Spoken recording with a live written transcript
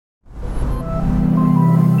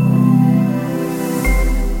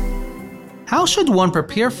How should one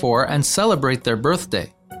prepare for and celebrate their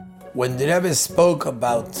birthday? When the Rebbe spoke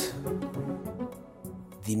about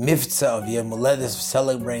the miftzah of Yom Holedes,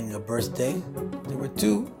 celebrating a birthday, there were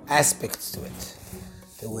two aspects to it.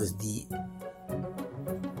 There was the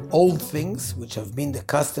old things, which have been the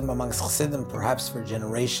custom amongst Chassidim perhaps for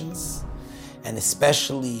generations, and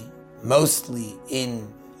especially, mostly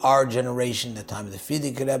in our generation, the time of the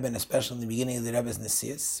Frierdiker Rebbe, and especially in the beginning of the Rebbe's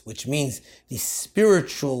Nesius, which means the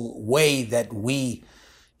spiritual way that we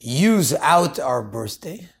use out our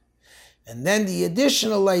birthday. And then the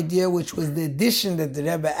additional idea, which was the addition that the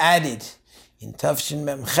Rebbe added in Tafshin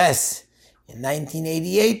Mem Ches in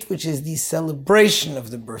 1988, which is the celebration of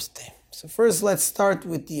the birthday. So first let's start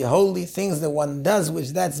with the holy things that one does, which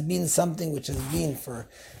that's been something which has been for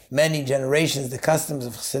many generations, the customs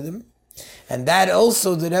of Chassidim. And that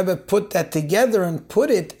also, the Rebbe put that together and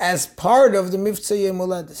put it as part of the Miftzah Yom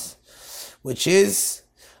Holedes, which is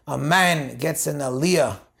a man gets an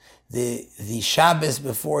aliyah the Shabbos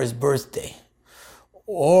before his birthday,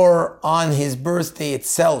 or on his birthday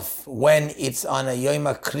itself, when it's on a Yom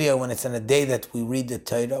HaKriya, when it's on a day that we read the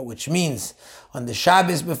Torah, which means on the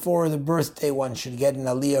Shabbos before the birthday, one should get an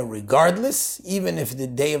aliyah regardless, even if the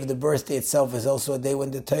day of the birthday itself is also a day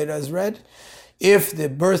when the Torah is read. If the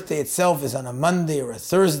birthday itself is on a Monday or a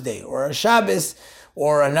Thursday or a Shabbos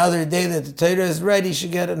or another day that the Torah is read, he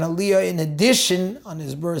should get an aliyah in addition on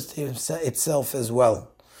his birthday itself as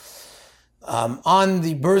well. On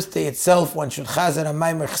the birthday itself, one should chazer a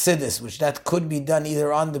maimer chassidus, which that could be done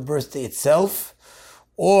either on the birthday itself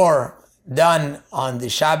or done on the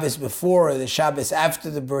Shabbos before or the Shabbos after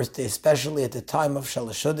the birthday, especially at the time of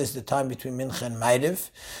Shalosh Chodis, the time between Mincha and Ma'ariv,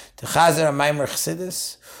 to chazer a maimer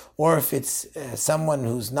chassidus. Or if it's someone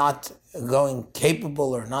who's not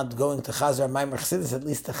capable or not going to chazer a maimer chassidus, at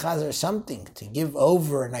least to chazer something, to give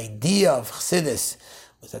over an idea of chassidus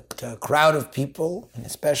with a crowd of people, and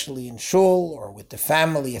especially in shul or with the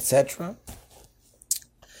family, etc.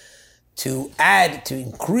 To add, to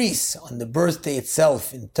increase on the birthday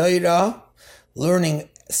itself in Torah, learning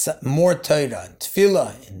more Torah, and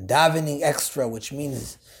tefillah, and davening extra, which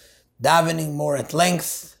means davening more at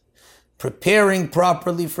length, preparing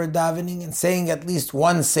properly for davening, and saying at least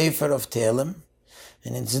one sefer of Tehillim,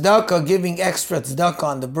 and in tzedakah, giving extra tzedakah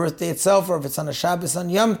on the birthday itself, or if it's on a Shabbos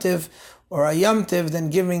on Yom Tiv, or a Yom Tiv,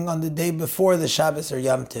 then giving on the day before the Shabbos or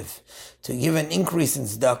Yom Tiv, to give an increase in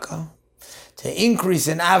tzedakah, to increase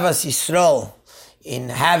in Avas Yisrael, in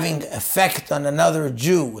having effect on another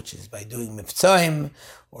Jew, which is by doing mivtzoim,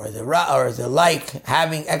 or the like,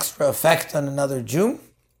 having extra effect on another Jew,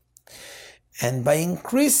 and by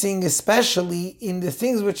increasing especially in the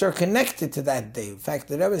things which are connected to that day. In fact,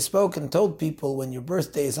 the Rebbe spoke and told people when your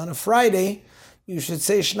birthday is on a Friday, you should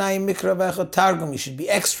say Shnayim Mikra V'echad Targum. You should be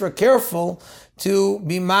extra careful to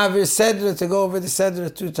be Mavir Sedra, to go over the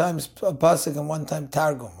Sedra 2 times Pasuk and 1 time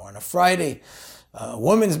Targum. Or on a Friday, a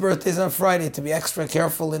woman's birthday is on Friday, to be extra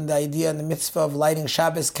careful in the idea and the mitzvah of lighting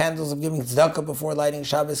Shabbos candles, of giving tzedakah before lighting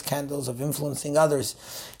Shabbos candles, of influencing others.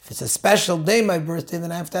 If it's a special day, my birthday,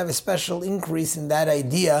 then I have to have a special increase in that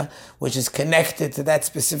idea, which is connected to that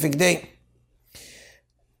specific day.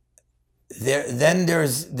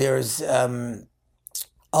 There's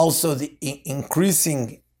also the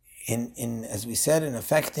increasing in as we said, in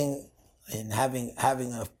affecting, in having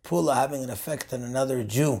a pula, having an effect on another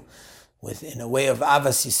Jew, in a way of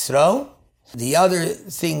Avas Yisrael. The other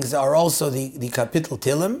things are also the Kapitel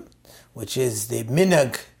Tilim, which is the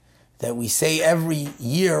minhag that we say every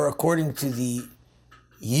year according to the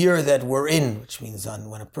year that we're in, which means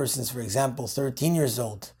when a person's, for example, 13 years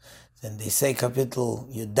old, then they say Kapitel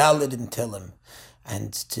Yudalid in Tilim.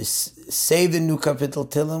 And to say the new Kapitel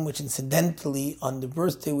Tilim, which incidentally, on the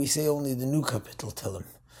birthday, we say only the new Kapitel Tilim.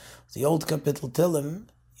 The old Kapitel Tilim,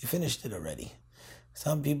 you finished it already.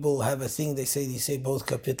 Some people have a thing, they say both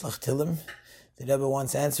Kapitel Tilim. The Rebbe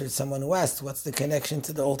once answered someone who asked, what's the connection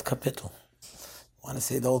to the old Kapitel? You want to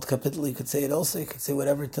say the old Kapitel, you could say it also, you could say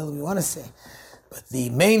whatever Tilim you want to say. But the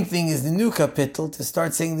main thing is the new Kapitel, to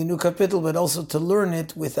start saying the new Kapitel, but also to learn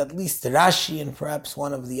it with at least Rashi and perhaps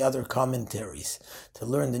one of the other commentaries, to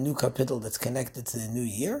learn the new Kapitel that's connected to the new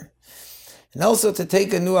year. And also to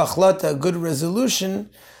take a new achlata, a good resolution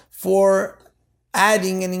for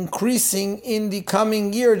adding and increasing in the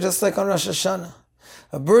coming year, just like on Rosh Hashanah.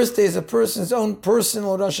 A birthday is a person's own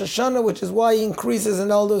personal Rosh Hashanah, which is why he increases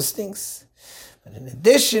in all those things. But in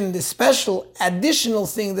addition, the special additional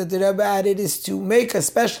thing that the Rebbe added is to make a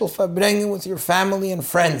special farbrengen with your family and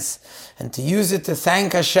friends, and to use it to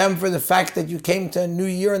thank Hashem for the fact that you came to a new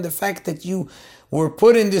year and the fact that you were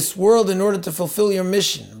put in this world in order to fulfill your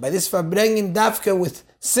mission. By this Farbrengen Dafka with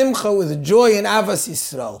Simcha, with joy and Avas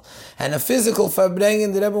Yisrael. And a physical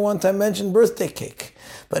Farbrengen, that Rebbe one time mentioned, birthday cake.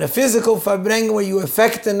 But a physical Farbrengen where you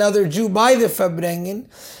affect another Jew by the Farbrengen,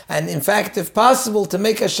 and in fact, if possible, to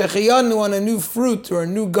make a Shechiyanu on a new fruit or a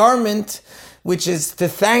new garment, which is to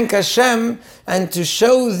thank Hashem and to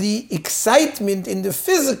show the excitement in the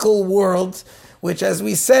physical world, which, as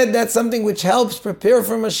we said, that's something which helps prepare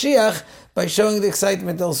for Mashiach by showing the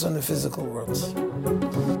excitement also in the physical world.